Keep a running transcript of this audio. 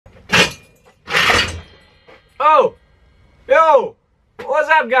Oh! Yo! What's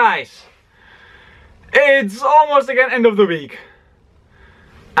up, guys? It's almost again end of the week.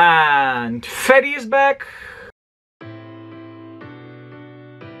 And Fetty is back.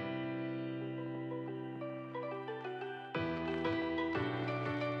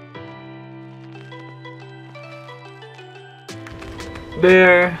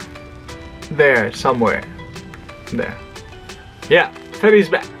 There, somewhere. There. Yeah, Fetty's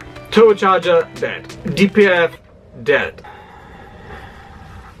back. Turbocharger dead. DPF dead.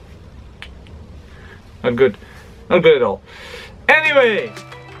 Not good. Not good at all. Anyway,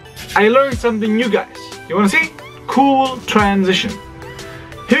 I learned something new, guys. You wanna see? Cool transition.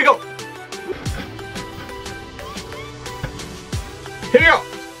 Here we go. Here we go.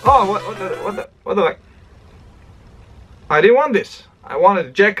 Oh, what the heck? I didn't want this. I wanted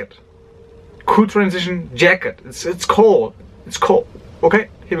a jacket. Cool transition jacket. It's cold. It's cold. Okay,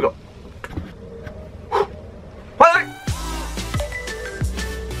 here we go. What?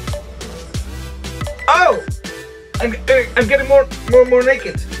 Oh! I'm getting more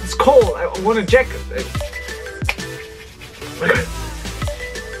naked. It's cold. I want a jacket.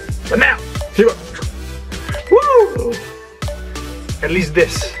 But now, here we go. Woo! At least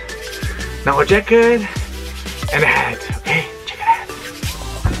this. Now a jacket and a hat. Okay, check it out.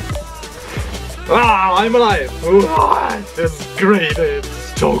 Ah, I'm alive. Oh, it's great.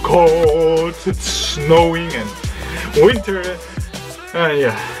 It's so cold. It's snowing and winter.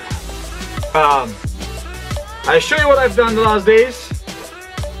 Yeah. I show you what I've done the last days.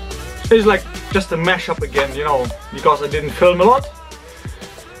 It's like just a mashup again, you know, because I didn't film a lot.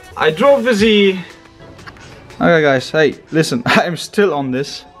 I drove the Z. Okay, guys. Hey, listen. I'm still on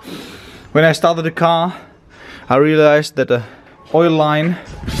this. When I started the car, I realized that the oil line,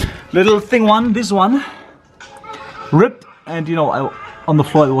 little thing this one, ripped, and you know, on the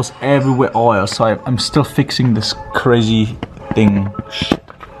floor it was everywhere oil. So I'm still fixing this crazy thing.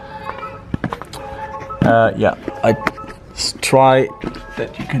 Yeah, I try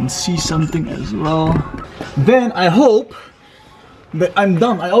that you can see something as well. Then I hope that I'm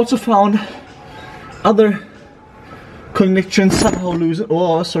done. I also found other connections somehow loosen.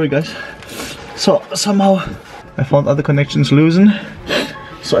 Oh, sorry guys. So somehow I found other connections loosen,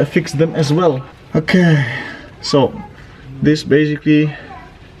 so I fixed them as well. Okay, so this basically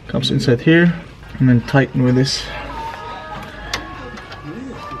comes inside here and then tighten with this.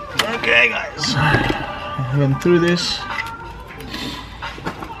 Okay guys, I went through this,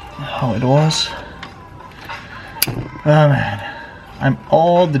 how it was. Oh man, I'm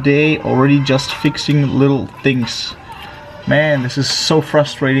all the day already just fixing little things. Man, this is so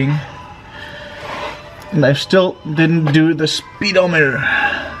frustrating. And I still didn't do the speedometer.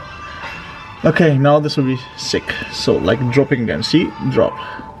 Okay, now this will be sick. So like dropping again, see? Drop.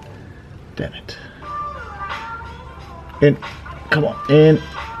 Damn it. In, come on, in.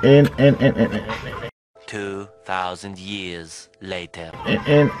 2,000 years later.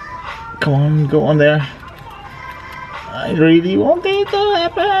 In, come on, go on there. I really want it to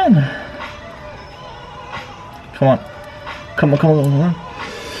happen. Come on. Come on.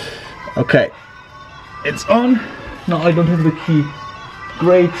 Okay. It's on. No, I don't have the key.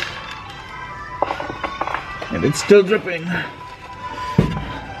 Great. And it's still dripping.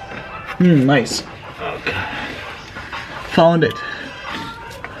 Nice. Okay. Found it.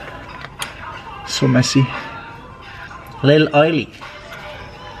 So messy. A little oily.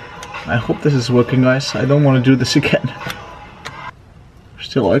 I hope this is working, guys. I don't want to do this again.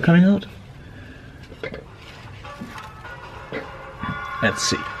 Still oil coming out? Let's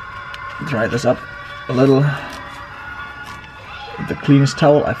see. Dry this up a little. The cleanest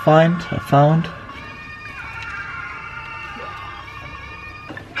towel I found.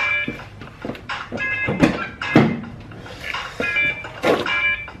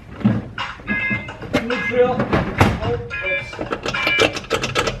 Neutral.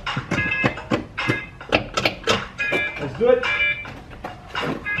 Let's do it.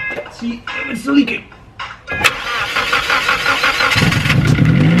 Let's see if it's leaking.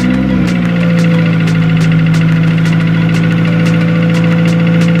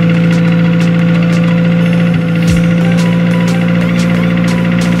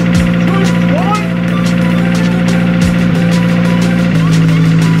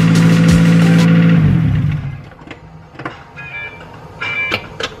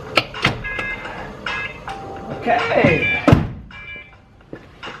 Okay.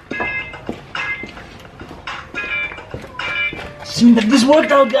 Seems that this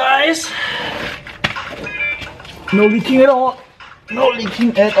worked out, guys. No leaking at all. No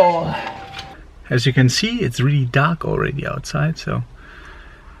leaking at all. As you can see, it's really dark already outside, so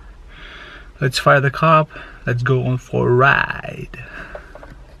Let's fire the car up. Let's go on for a ride.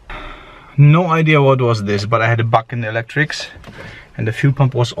 No idea what was this, but I had a bug in the electrics, and the fuel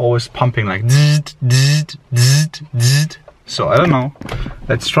pump was always pumping like zzz, zzz, zzz, zzz. So I don't know.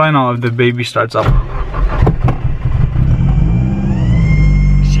 Let's try now if the baby starts up.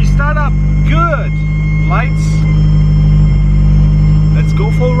 She started up good. Lights. Let's go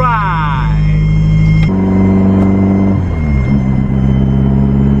for a ride.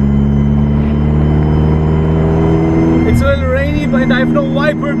 It's a little rainy, but I have no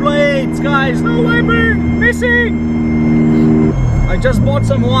wiper blades, guys. No wiper, missing. I just bought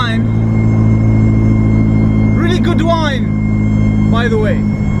some wine. Really good wine, by the way.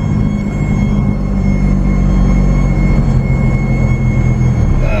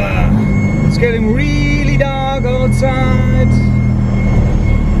 It's getting really dark outside,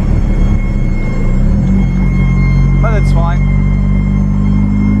 but it's fine.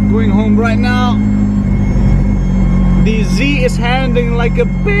 Going home right now. The Z is handling like a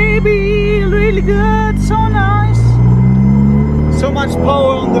baby, really good, so nice. So much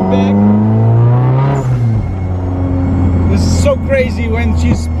power on the back. This is so crazy when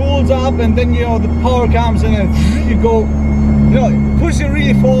she pulls up and then, you know, the power comes in and you go, you know, it pushes you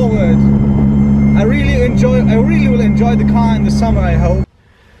really forward. I really will enjoy the car in the summer, I hope.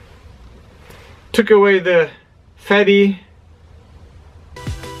 Took away the fatty.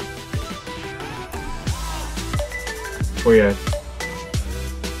 Oh yeah.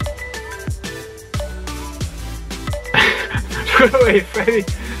 Took away fatty.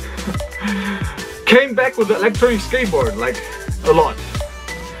 Came back with the electronic skateboard, like a lot.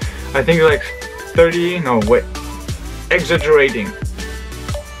 I think like 30, no wait, exaggerating.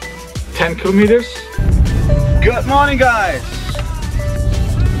 10 kilometers. Good morning, guys.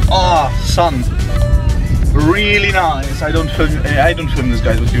 Oh, sun. Really nice. I don't film this,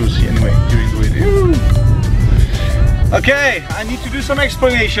 guys, but you'll see anyway during the video. Okay, I need to do some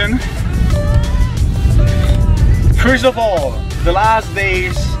explanation. First of all, the last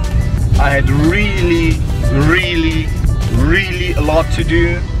days I had really a lot to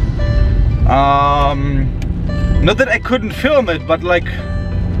do. Not that I couldn't film it, but like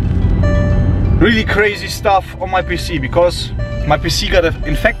really crazy stuff on my PC because my PC got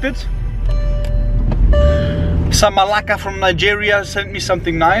infected. Some Malaka from Nigeria sent me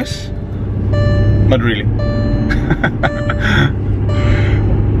something nice, but really.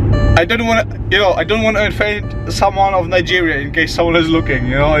 I don't want to, you know, I don't want to offend someone of Nigeria in case someone is looking,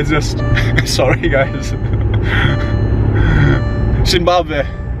 you know, it's just, sorry guys. Zimbabwe.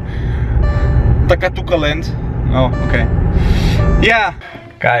 Takatuka land. Oh, okay. Yeah.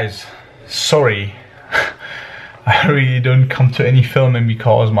 Guys, sorry. I really don't come to any filming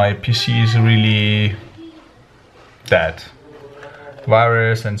because my PC is really dead.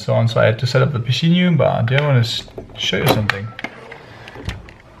 Virus and so on, so I had to set up the PC new, but I want to show you something.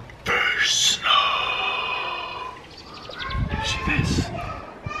 First snow. You see this?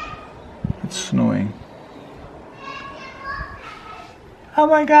 It's snowing. Oh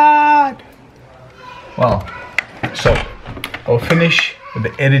my god! Well, so I'll finish with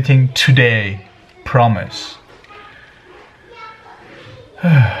the editing today, promise.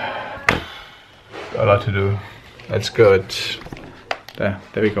 A lot to do. That's good. There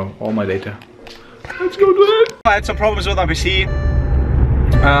we go, all my data. Let's go do it! I had some problems with my PC.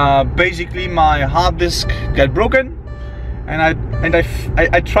 Basically my hard disk got broken and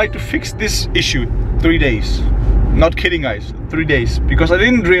I tried to fix this issue 3 days. Not kidding, guys, 3 days, because I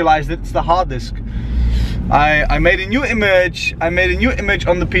didn't realize that it's the hard disk. I made a new image, on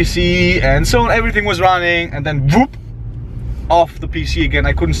the PC and so on, everything was running, and then whoop, off the PC again.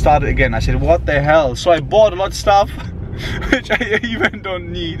 I couldn't start it again. I said, what the hell? So I bought a lot of stuff which I even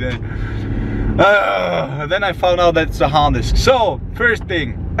don't need. Then I found out that's the hard disk. So first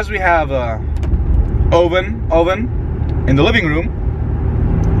thing, as we have a oven in the living room,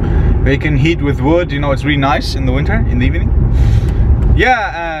 we can heat with wood. You know, it's really nice in the winter, in the evening.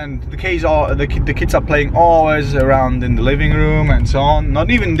 Yeah, and the kids are playing always around in the living room and so on.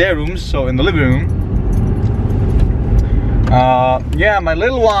 Not even in their rooms, so in the living room. Yeah, my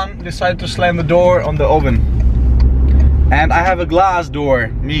little one decided to slam the door on the oven. And I have a glass door,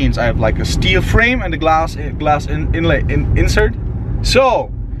 means I have like a steel frame and a glass inlay insert.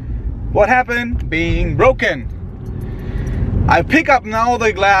 So, what happened? Being broken. I pick up now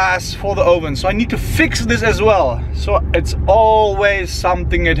the glass for the oven, so I need to fix this as well. So it's always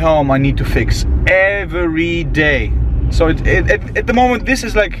something at home I need to fix every day. So at the moment this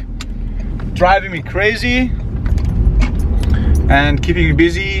is like driving me crazy and keeping me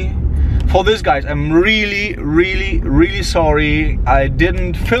busy. for this, guys, I'm really sorry. I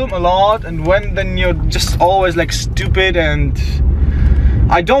didn't film a lot, and then you're just always like stupid, and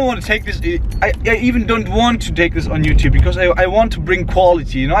I don't want to take this. I even don't want to take this on YouTube because I want to bring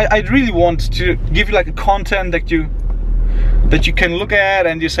quality. You know, I really want to give you like a content that you can look at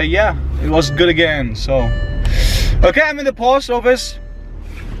and you say, yeah, it was good again. So, okay, I'm in the post office.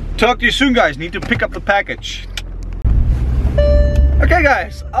 Talk to you soon, guys. Need to pick up the package. Okay,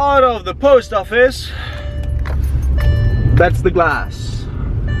 guys, out of the post office. That's the glass.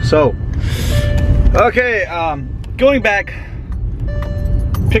 So, okay, going back,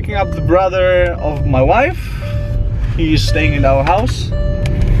 picking up the brother of my wife. He's staying in our house,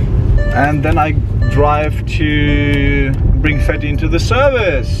 and then I drive to bring Fatty into the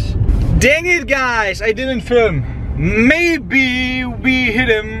service. Dang it, guys, I didn't film. Maybe we hit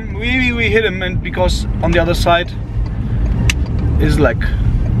him, and because on the other side is like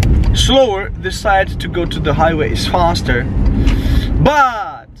slower, this side to go to the highway is faster.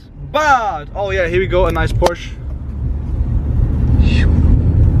 But oh yeah, here we go, a nice Porsche.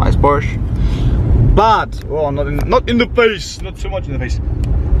 Nice Porsche. But oh, not in the face, not so much in the face.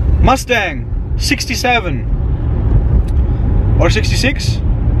 Mustang 67 or 66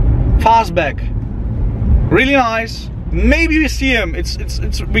 fastback, really nice. Maybe we see him.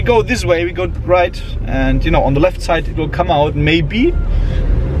 We go this way, we go right, and you know, on the left side it will come out, maybe.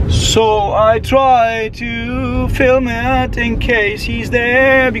 So I try to film it in case he's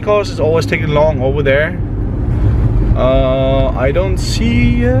there, because it's always taking long over there. I don't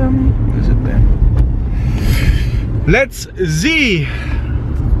see him. Is it there? Let's see.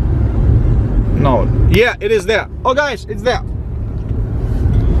 No, yeah, it is there. Oh, guys, it's there.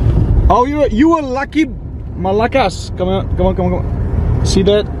 Oh, you were lucky, Malakas. Come on. See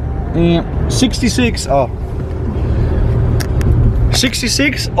that? 66. Oh,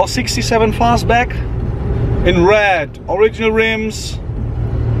 66 or 67 fastback in red, original rims.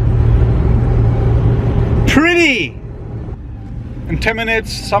 Pretty. In 10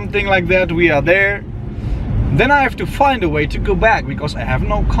 minutes, something like that, we are there. Then I have to find a way to go back because I have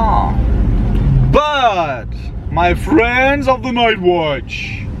no car. But my friends of the night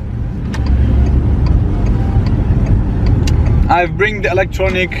watch, I bring the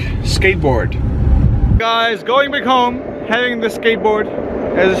electronic skateboard. Guys, going back home, having the skateboard.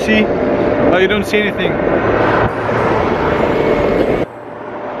 As you see, oh, you don't see anything.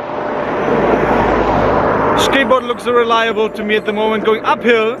 Skateboard looks so reliable to me at the moment, going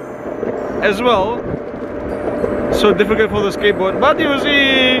uphill as well. So difficult for the skateboard, but you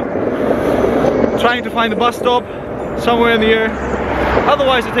see, trying to find a bus stop somewhere near.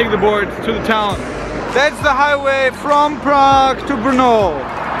 Otherwise I take the board to the town. That's the highway from Prague to Brno.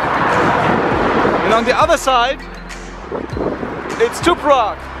 And on the other side, it's to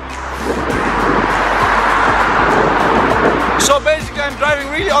Prague. So basically I'm driving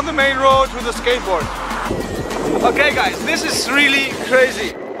really on the main road with a skateboard. Okay guys, this is really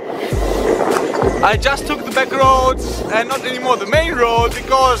crazy. I just took the back roads and not anymore the main road,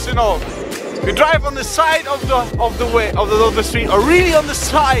 because you know, we drive on the side of the street, or really on the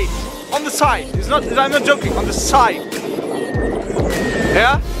side. On the side. It's not, I'm not joking, on the side.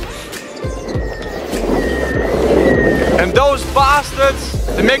 Yeah? And those bastards,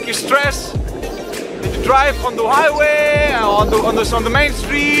 they make you stress. That you drive on the highway, on the main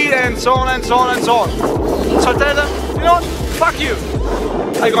street, and so on and so on and so on. So I tell them, you know what? Fuck you.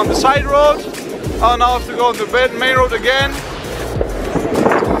 I go on the side road. Oh, now I have to go on the main road again.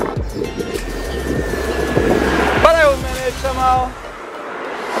 But I will manage somehow,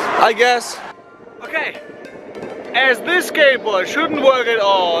 I guess. Okay, as this skateboard shouldn't work at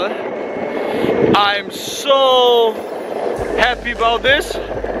all, I'm so happy about this.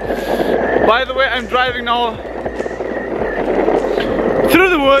 By the way, I'm driving now through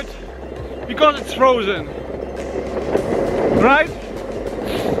the wood because it's frozen. Right?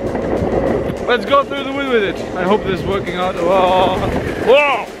 Let's go through the wood with it. I hope this is working out. Whoa.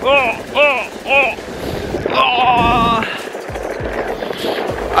 Whoa. Whoa. Whoa. Whoa. Oh.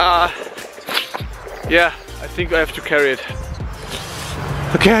 Yeah, I think I have to carry it.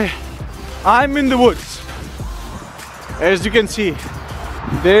 Okay, I'm in the woods. As you can see,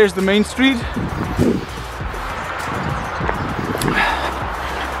 there's the main street.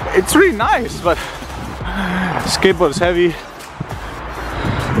 It's really nice, but skateboard is heavy.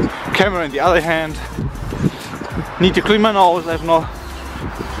 Camera in the other hand. Need to clean my nose. I have no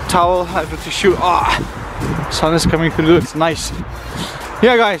towel. I have a tissue. Ah, sun is coming through. It's nice.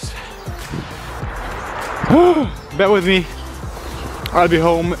 Yeah, guys. Bear with me. I'll be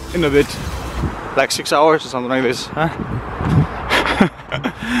home in a bit, like 6 hours or something like this. Huh?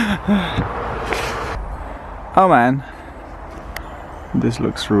 Oh man, this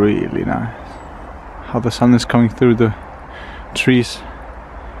looks really nice. How the sun is coming through the trees.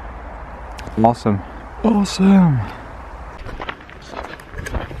 Awesome. Awesome.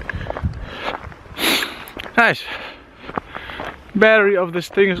 Nice. Battery of this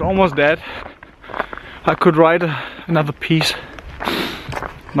thing is almost dead. I could ride another piece.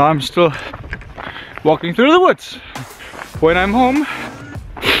 Now I'm still walking through the woods. When I'm home,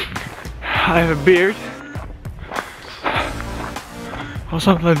 I have a beard or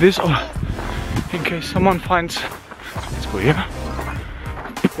something like this, or in case someone finds. Let's go here.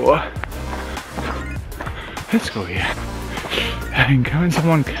 Or let's go here. In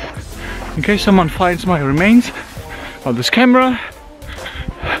case someone finds my remains of this camera,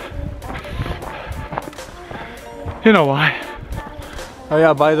 you know why. Oh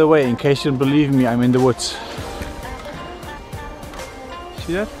yeah, by the way, in case you don't believe me, I'm in the woods.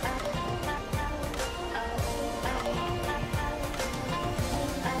 See that?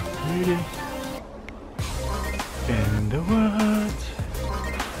 Really? In the woods.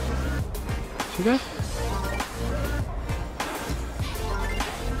 See that?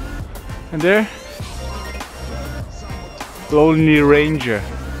 And there? Lonely Ranger.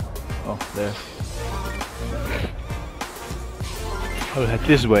 Oh, there. I'll head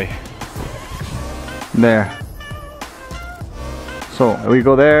this way. There. So we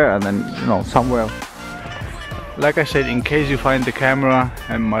go there and then, you know, somewhere. Like I said, in case you find the camera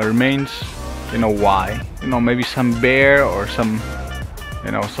and my remains, you know why. You know, maybe some bear or some,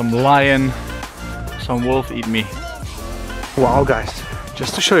 you know, some lion, some wolf eat me. Wow guys,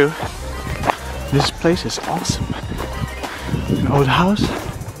 just to show you, this place is awesome. An old house.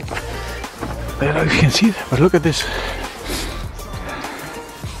 I don't know if you can see it, but look at this.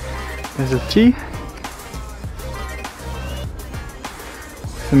 There's a T.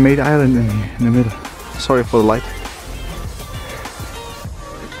 There's a made island in here, in the middle. Sorry for the light.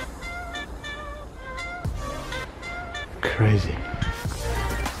 Crazy.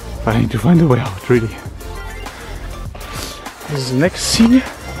 But I need to find a way out, really. This is the next sea.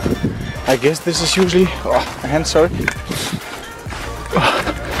 I guess this is usually... Oh, my hand, sorry.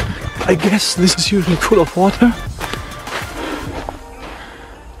 I guess this is usually full of water.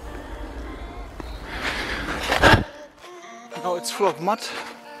 Now it's full of mud.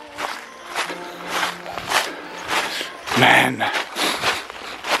 Man,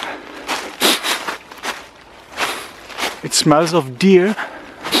 it smells of deer.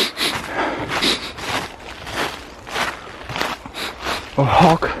 Or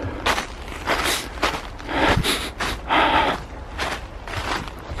hawk.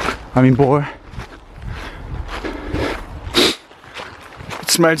 I mean boar. It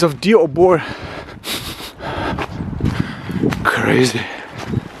smells of deer or boar. Crazy.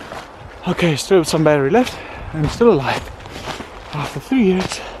 Okay, still some battery left. I'm still alive. After 3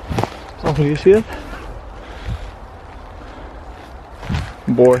 years. Hopefully you see it.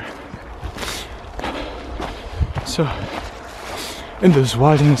 Boar. So, in those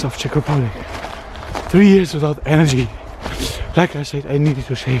wilderness of Czech Republic, 3 years without energy. Like I said, I needed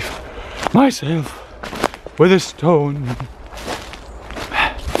to save myself with a stone.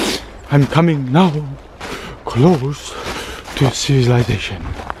 I'm coming now close to civilization.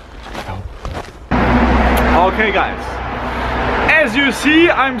 Okay guys, as you see,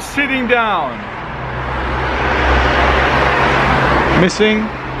 I'm sitting down. Missing.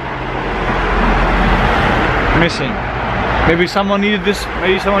 Maybe someone needed this,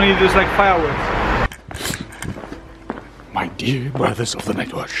 like fireworks. My dear brothers of the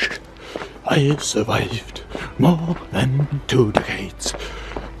night watch, I have survived more than 2 decades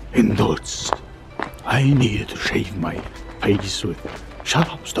in the woods. I needed to shave my face with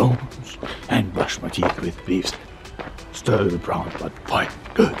sharp stones and brush my teeth with leaves. Still a little brown, but fine,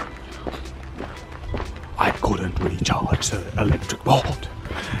 good. I couldn't recharge the electric board,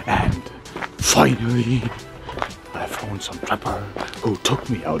 and finally I found some trapper who took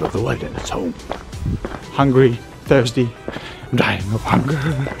me out of the wilderness home. Hungry, thirsty, dying of hunger.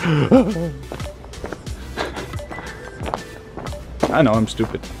 I know I'm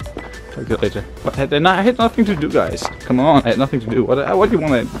stupid. Talk to you later. But I had nothing to do, guys. Come on, I had nothing to do. What do you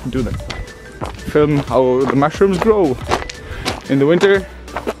want to do then? Film how the mushrooms grow in the winter?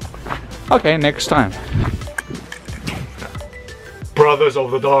 Okay, next time. Brothers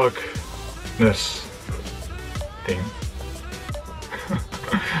of the darkness thing.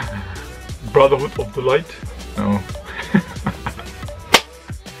 Brotherhood of the light? No.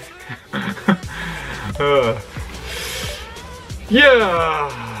 Yeah.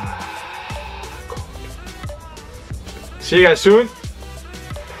 See you guys soon.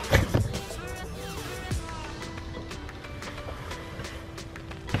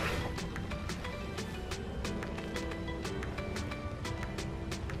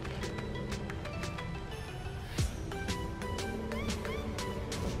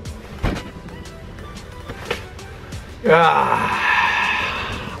 Ah.